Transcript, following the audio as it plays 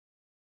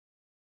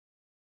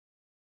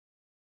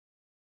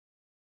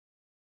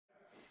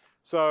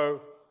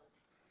So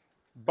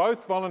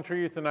both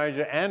voluntary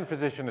euthanasia and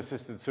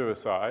physician-assisted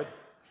suicide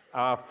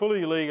are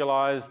fully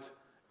legalised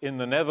in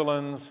the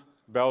Netherlands,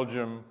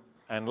 Belgium,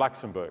 and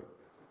Luxembourg.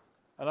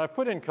 And I've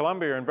put in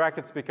Colombia in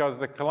brackets because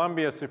the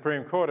Colombia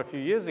Supreme Court a few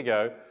years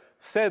ago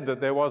said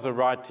that there was a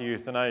right to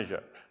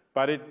euthanasia,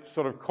 but it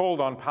sort of called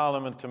on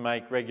Parliament to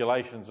make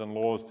regulations and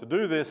laws to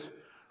do this,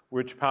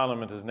 which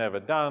Parliament has never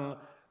done,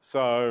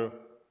 so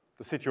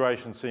the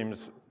situation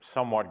seems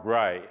somewhat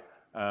grey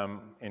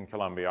in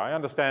Colombia. I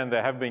understand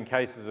there have been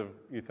cases of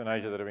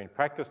euthanasia that have been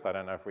practiced. I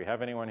don't know if we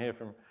have anyone here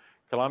from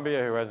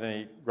Colombia who has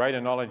any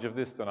greater knowledge of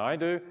this than I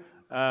do,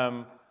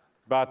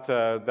 but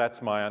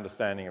that's my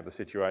understanding of the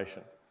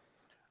situation.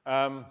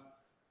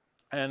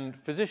 And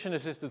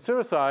physician-assisted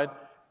suicide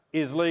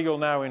is legal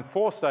now in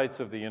 4 states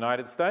of the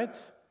United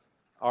States: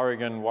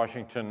 Oregon,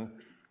 Washington,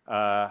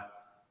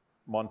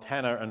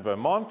 Montana, and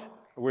Vermont,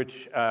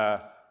 which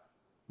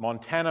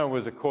Montana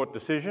was a court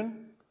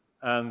decision,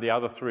 and the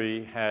other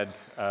 3 had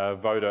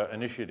voter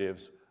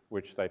initiatives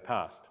which they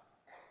passed.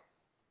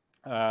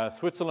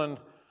 Switzerland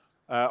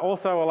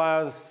also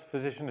allows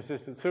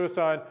physician-assisted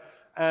suicide,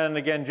 and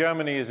again,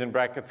 Germany is in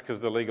brackets because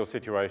the legal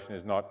situation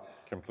is not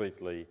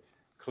completely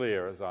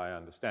clear, as I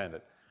understand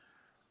it.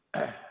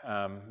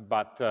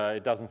 But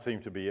it doesn't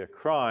seem to be a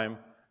crime.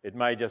 It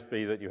may just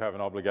be that you have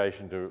an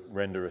obligation to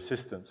render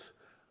assistance,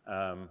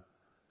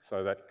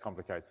 so that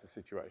complicates the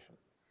situation.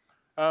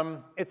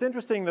 It's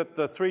interesting that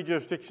the 3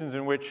 jurisdictions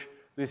in which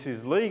this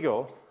is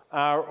legal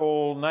are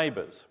all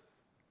neighbours.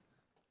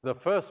 The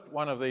first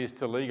one of these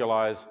to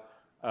legalise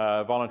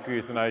voluntary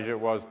euthanasia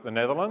was the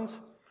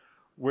Netherlands,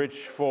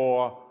 which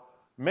for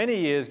many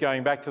years,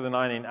 going back to the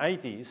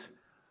 1980s,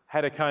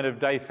 had a kind of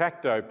de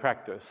facto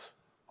practice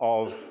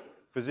of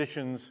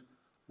physicians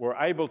were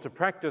able to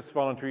practice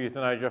voluntary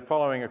euthanasia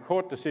following a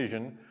court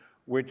decision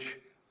which,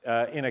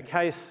 in a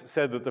case,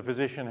 said that the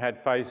physician had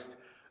faced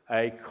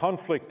a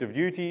conflict of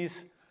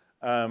duties.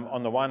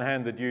 On the one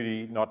hand, the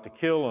duty not to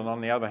kill, and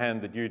on the other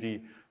hand, the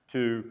duty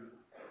to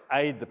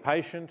aid the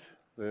patient,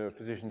 the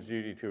physician's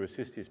duty to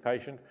assist his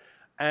patient,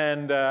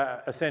 and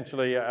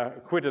essentially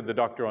acquitted the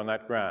doctor on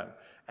that ground.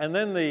 And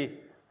then the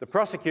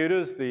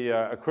prosecutors,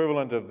 the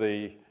equivalent of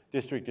the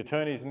district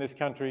attorneys in this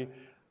country,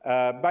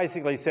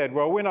 basically said,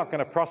 well, we're not going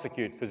to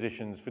prosecute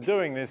physicians for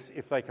doing this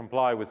if they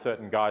comply with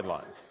certain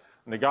guidelines.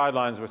 And the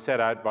guidelines were set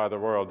out by the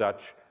Royal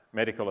Dutch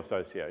Medical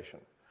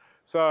Association.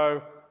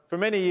 So for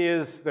many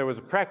years, there was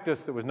a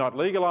practice that was not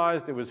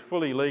legalised. It was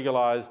fully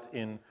legalised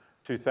in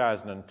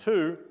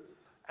 2002.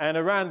 And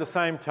around the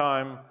same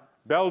time,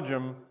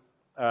 Belgium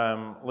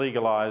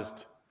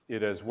legalised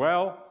it as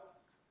well.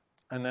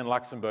 And then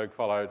Luxembourg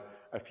followed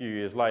a few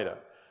years later.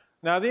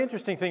 Now, the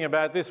interesting thing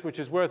about this, which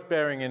is worth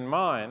bearing in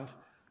mind,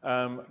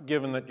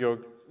 given that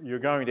you're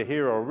going to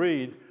hear or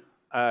read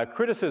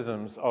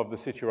criticisms of the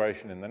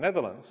situation in the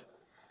Netherlands,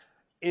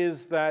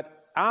 is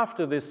that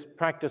after this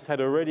practice had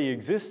already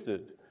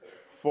existed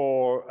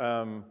for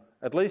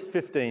at least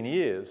 15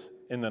 years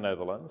in the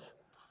Netherlands,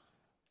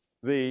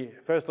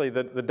 firstly,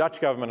 the Dutch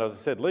government, as I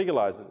said,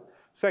 legalised it.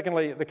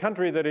 Secondly, the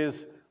country that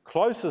is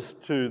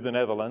closest to the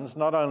Netherlands,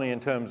 not only in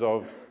terms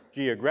of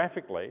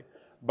geographically,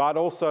 but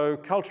also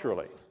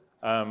culturally,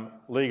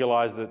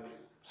 legalised it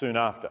soon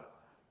after.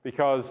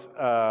 Because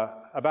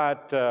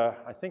about,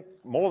 I think,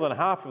 more than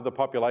half of the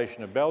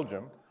population of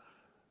Belgium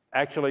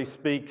actually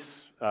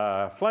speaks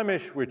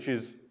Flemish, which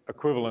is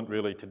equivalent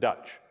really to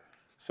Dutch.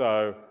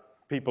 So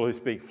people who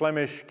speak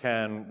Flemish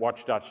can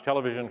watch Dutch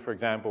television, for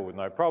example, with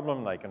no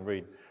problem. They can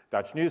read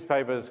Dutch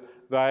newspapers.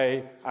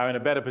 They are in a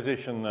better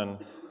position than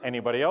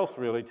anybody else,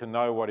 really, to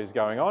know what is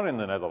going on in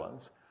the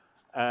Netherlands.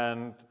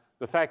 And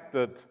the fact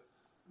that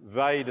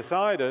they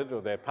decided,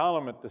 or their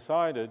parliament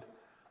decided,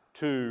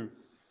 to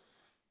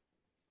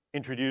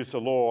introduce a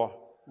law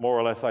more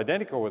or less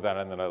identical with that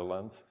in the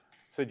Netherlands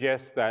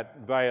suggests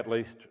that they at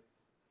least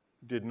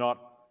did not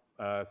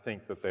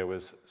think that there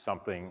was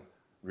something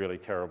really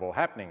terrible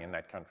happening in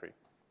that country.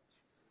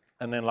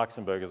 And then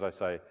Luxembourg, as I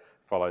say,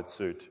 followed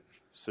suit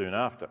soon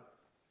after.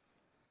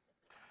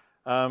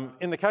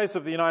 In the case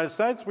of the United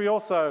States, we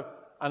also,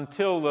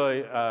 until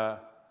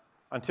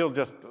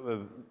just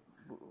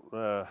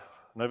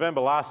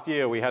November last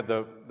year, we had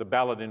the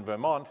ballot in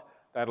Vermont.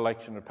 That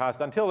election had passed.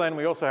 Until then,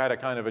 we also had a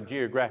kind of a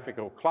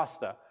geographical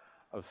cluster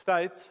of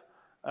states.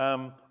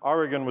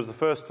 Oregon was the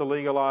first to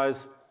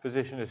legalise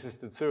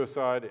physician-assisted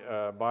suicide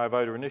by a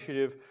voter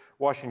initiative.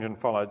 Washington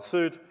followed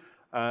suit.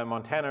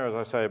 Montana, as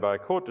I say, by a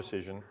court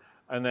decision.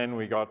 And then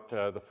we got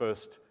the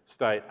first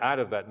state out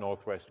of that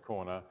northwest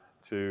corner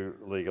to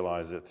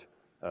legalise it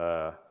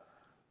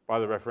by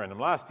the referendum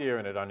last year,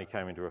 and it only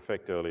came into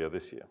effect earlier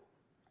this year.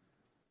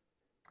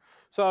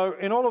 So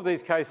in all of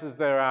these cases,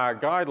 there are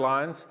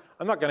guidelines.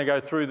 I'm not going to go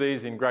through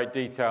these in great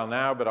detail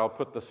now, but I'll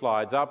put the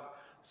slides up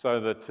so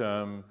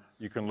that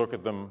you can look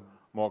at them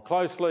more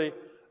closely.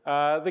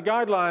 The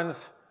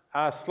guidelines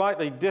are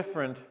slightly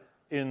different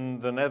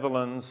in the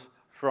Netherlands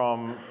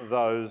from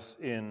those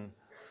in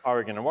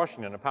Oregon and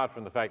Washington, apart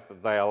from the fact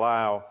that they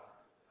allow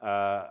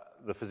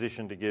the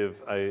physician to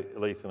give a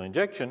lethal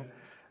injection.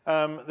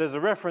 There's a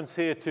reference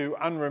here to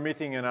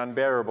unremitting and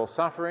unbearable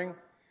suffering.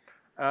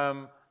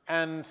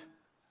 And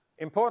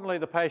importantly,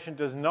 the patient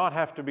does not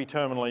have to be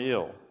terminally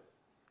ill.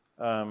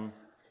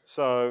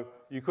 So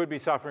you could be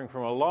suffering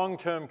from a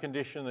long-term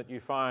condition that you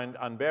find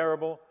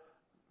unbearable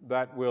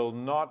that will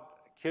not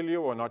kill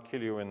you or not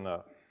kill you in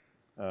the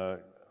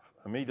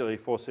immediately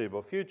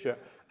foreseeable future,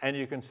 and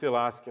you can still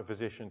ask a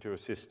physician to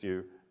assist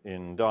you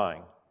in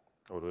dying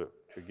or to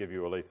give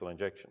you a lethal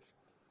injection.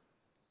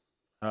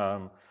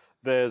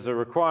 There's a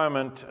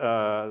requirement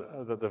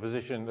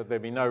that there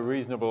be no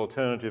reasonable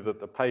alternative that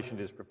the patient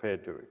is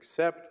prepared to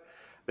accept.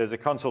 There's a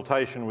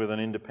consultation with an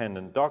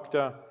independent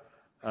doctor,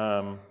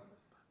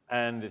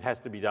 and it has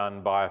to be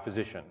done by a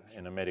physician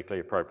in a medically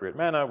appropriate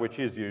manner, which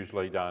is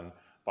usually done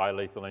by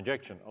lethal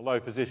injection. Although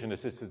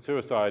physician-assisted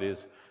suicide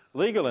is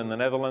legal in the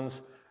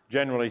Netherlands,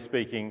 generally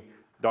speaking,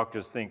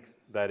 doctors think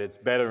that it's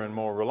better and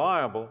more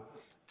reliable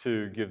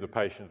to give the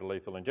patient a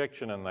lethal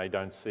injection, and they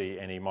don't see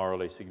any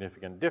morally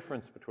significant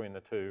difference between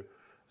the two,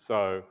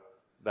 so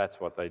that's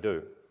what they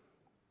do.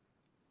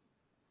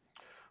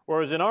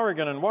 Whereas in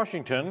Oregon and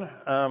Washington,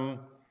 and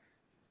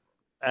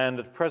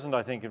at present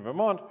I think in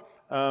Vermont,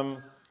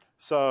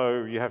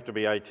 so you have to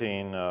be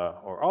 18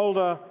 or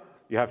older,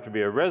 you have to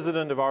be a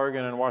resident of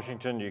Oregon and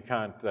Washington, you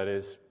can't, that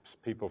is,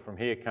 people from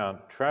here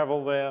can't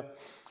travel there,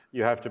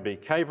 you have to be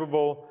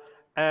capable,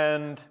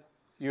 and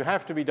you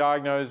have to be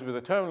diagnosed with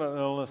a terminal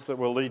illness that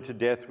will lead to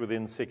death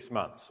within 6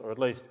 months, or at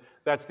least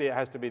that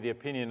has to be the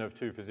opinion of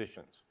 2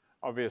 physicians.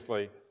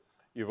 Obviously,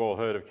 you've all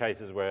heard of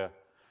cases where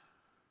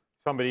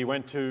somebody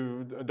went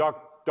to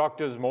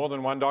doctors, more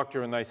than one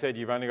doctor, and they said,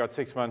 you've only got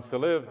 6 months to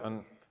live,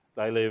 and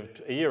they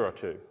lived a year or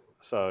 2.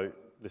 So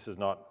this is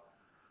not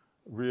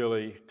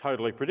really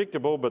totally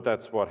predictable, but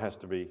that's what has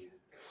to be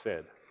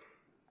said.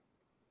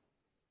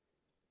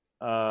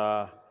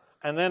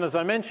 And then, as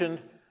I mentioned,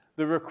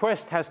 the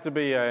request has to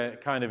be a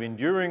kind of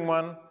enduring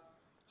one.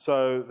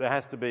 So there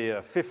has to be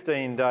a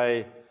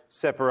 15-day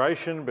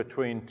separation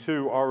between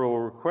 2 oral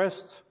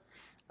requests,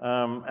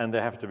 and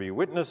there have to be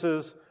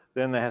witnesses.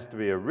 Then there has to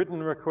be a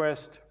written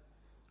request.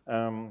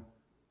 There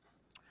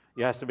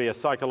has to be a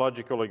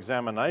psychological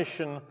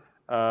examination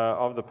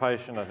of the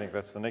patient. I think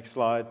that's the next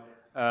slide.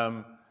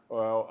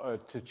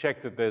 To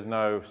check that there's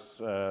no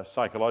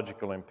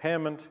psychological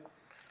impairment.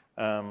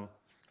 The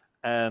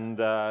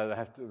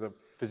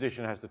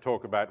physician has to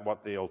talk about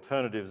what the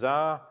alternatives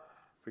are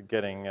for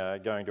going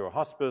to a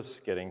hospice,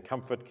 getting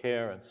comfort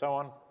care, and so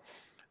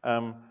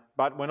on.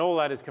 But when all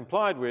that is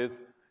complied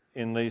with,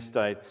 in these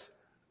states,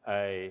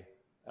 a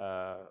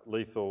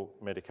lethal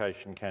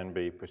medication can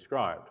be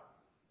prescribed.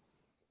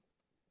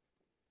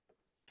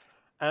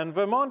 And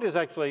Vermont is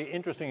actually,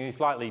 interestingly,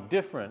 slightly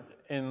different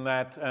in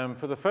that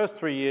for the first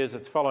 3 years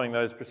it's following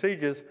those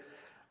procedures,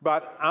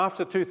 but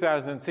after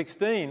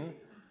 2016,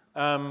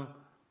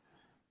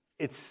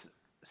 it's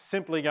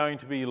simply going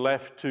to be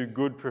left to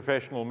good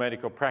professional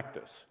medical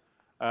practice.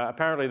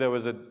 Apparently there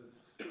was a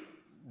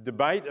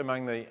debate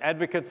among the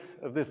advocates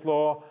of this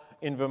law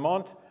in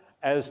Vermont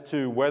as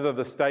to whether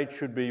the state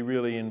should be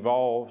really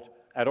involved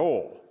at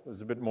all.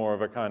 There's a bit more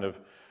of a kind of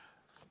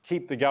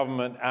keep the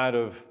government out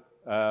of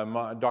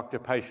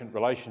doctor-patient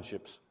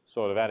relationships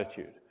sort of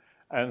attitude.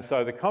 And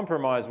so the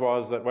compromise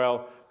was that,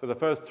 well, for the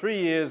first 3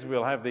 years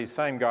we'll have these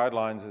same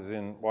guidelines as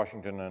in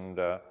Washington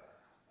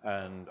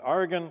and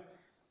Oregon,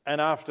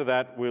 and after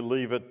that we'll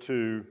leave it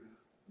to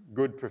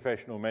good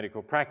professional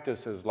medical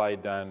practice as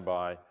laid down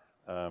by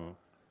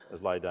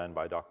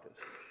doctors.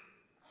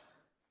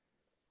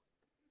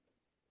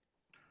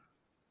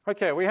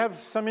 Okay, we have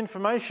some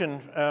information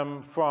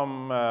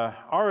from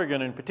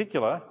Oregon in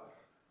particular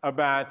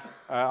about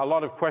a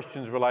lot of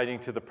questions relating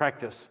to the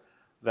practice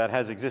that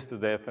has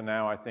existed there for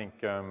now, I think,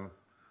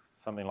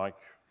 something like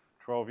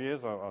 12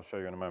 years. I'll show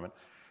you in a moment.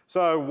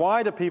 So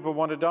why do people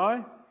want to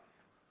die?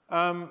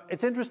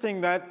 It's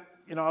interesting that,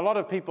 a lot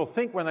of people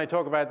think when they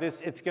talk about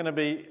this, it's going to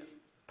be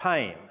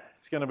pain.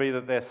 It's going to be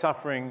that they're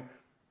suffering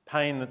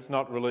pain that's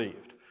not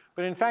relieved.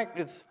 But in fact,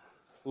 it's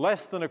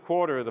less than a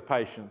quarter of the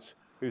patients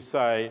who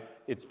say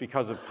it's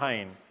because of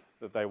pain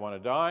that they want to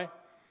die.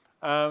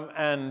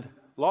 And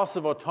loss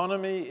of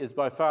autonomy is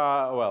by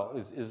far,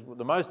 is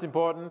the most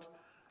important.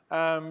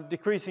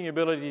 Decreasing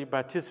ability to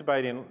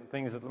participate in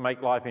things that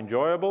make life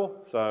enjoyable.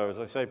 So, as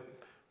I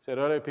said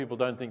earlier, people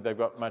don't think they've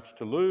got much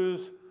to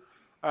lose.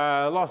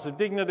 Loss of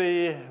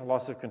dignity,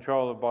 loss of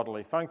control of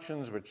bodily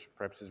functions, which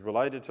perhaps is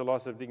related to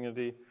loss of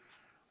dignity.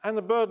 And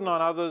the burden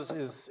on others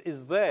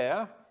is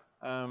there.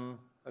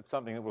 That's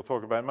something that we'll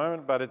talk about in a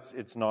moment, but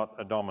it's not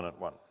a dominant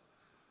one.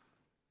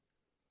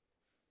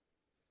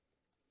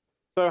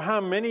 So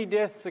how many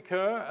deaths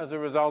occur as a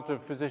result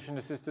of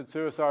physician-assisted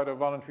suicide or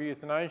voluntary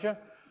euthanasia?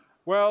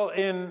 Well,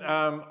 in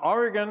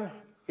Oregon,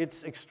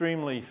 it's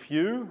extremely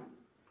few.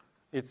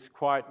 It's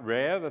quite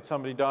rare that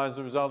somebody dies as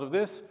a result of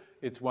this.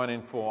 It's 1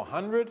 in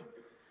 400.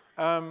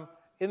 In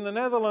the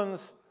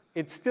Netherlands,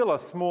 it's still a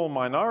small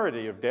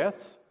minority of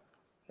deaths.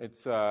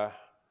 It's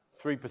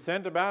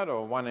 3% about,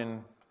 or 1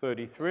 in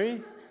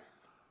 33.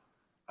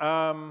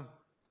 And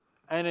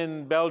And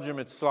in Belgium,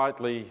 it's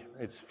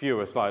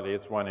fewer slightly,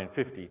 it's 1 in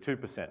 50,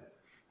 2%.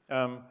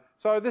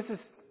 So this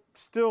is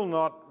still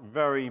not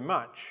very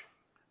much,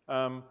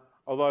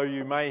 although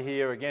you may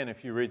hear, again,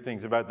 if you read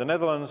things about the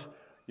Netherlands,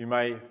 you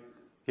may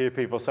hear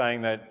people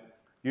saying that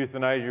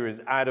euthanasia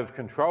is out of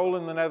control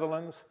in the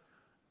Netherlands,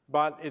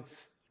 but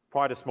it's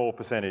quite a small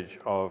percentage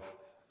of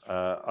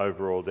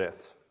overall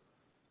deaths.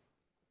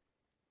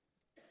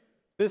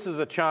 This is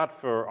a chart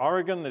for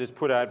Oregon that is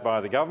put out by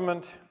the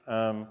government,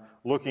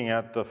 looking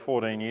at the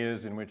 14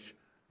 years in which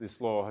this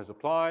law has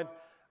applied.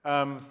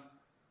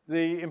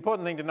 The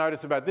important thing to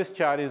notice about this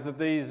chart is that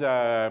these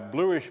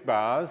bluish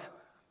bars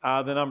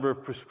are the number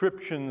of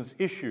prescriptions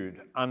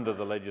issued under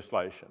the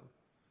legislation,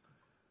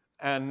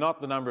 and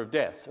not the number of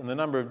deaths. And the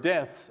number of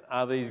deaths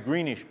are these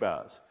greenish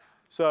bars.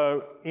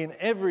 So in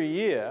every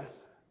year,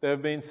 there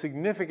have been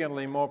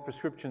significantly more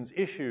prescriptions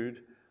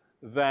issued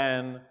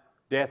than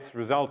deaths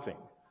resulting.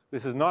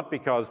 This is not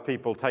because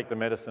people take the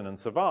medicine and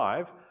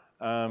survive.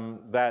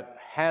 That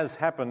has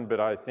happened, but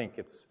I think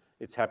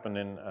it's happened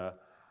in a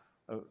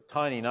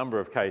tiny number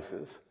of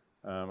cases.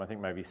 I think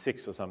maybe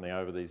 6 or something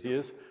over these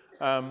years.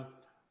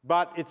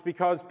 But it's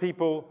because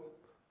people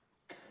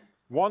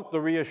want the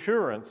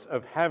reassurance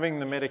of having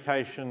the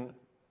medication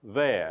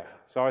there.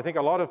 So I think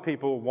a lot of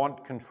people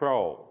want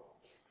control.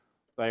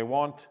 They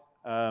want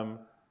to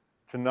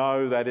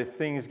know that if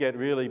things get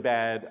really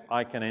bad,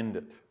 I can end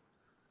it.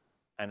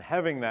 And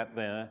having that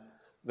there,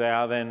 they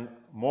are then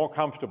more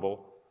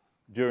comfortable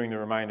during the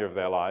remainder of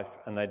their life,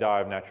 and they die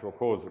of natural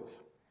causes.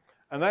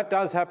 And that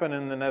does happen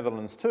in the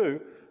Netherlands too,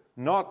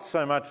 not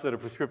so much that a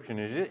prescription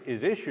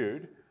is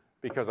issued,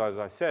 because as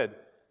I said,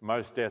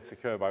 most deaths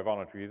occur by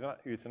voluntary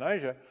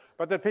euthanasia,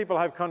 but that people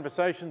have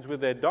conversations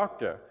with their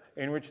doctor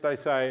in which they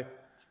say,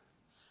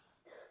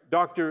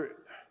 "Doctor,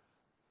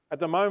 at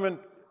the moment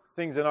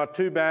things are not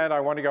too bad, I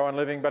want to go on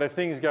living, but if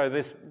things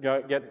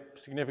get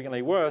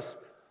significantly worse,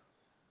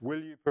 will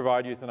you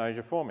provide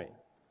euthanasia for me?"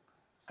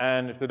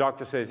 And if the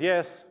doctor says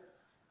yes,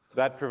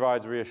 that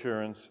provides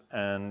reassurance,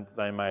 and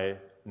they may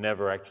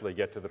never actually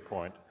get to the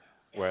point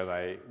where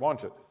they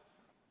want it.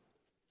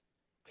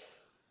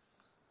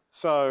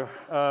 So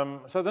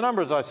the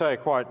numbers, I say, are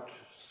quite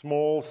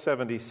small,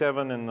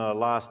 77 in the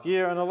last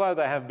year, and although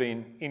they have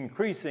been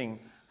increasing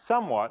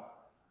somewhat,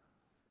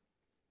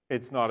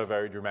 it's not a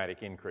very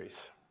dramatic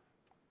increase.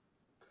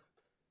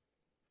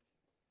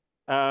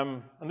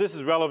 And this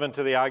is relevant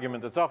to the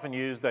argument that's often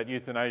used that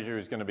euthanasia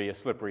is going to be a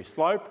slippery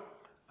slope.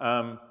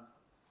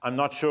 I'm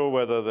not sure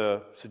whether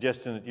the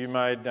suggestion that you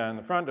made down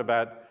the front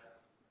about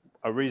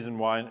a reason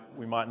why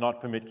we might not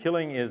permit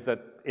killing is that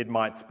it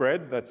might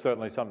spread. That's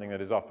certainly something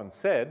that is often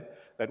said,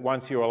 that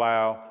once you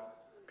allow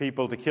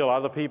people to kill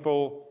other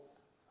people,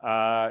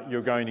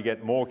 you're going to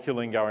get more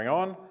killing going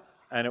on.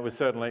 And it was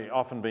certainly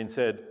often been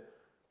said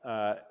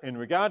in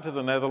regard to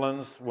the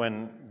Netherlands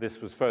when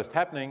this was first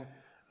happening,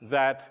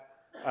 that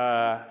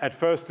at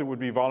first it would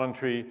be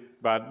voluntary,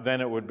 but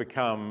then it would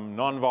become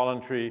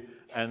non-voluntary,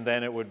 and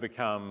then it would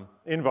become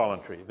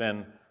involuntary.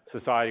 Then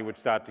society would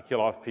start to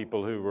kill off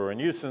people who were a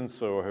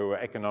nuisance or who were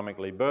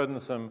economically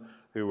burdensome,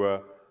 who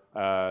were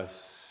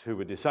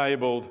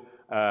disabled,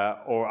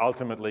 or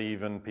ultimately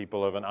even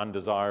people of an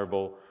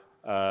undesirable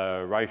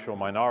racial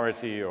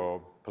minority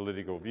or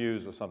political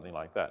views or something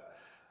like that.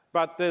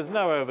 But there's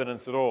no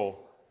evidence at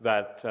all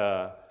that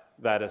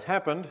that has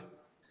happened.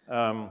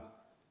 And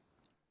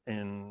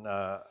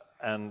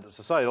as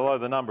I say, although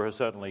the number has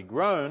certainly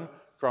grown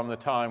from the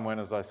time when,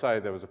 as I say,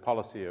 there was a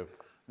policy of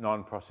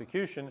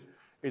non-prosecution,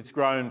 it's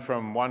grown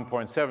from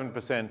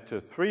 1.7%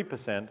 to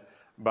 3%,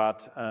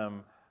 but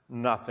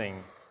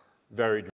nothing very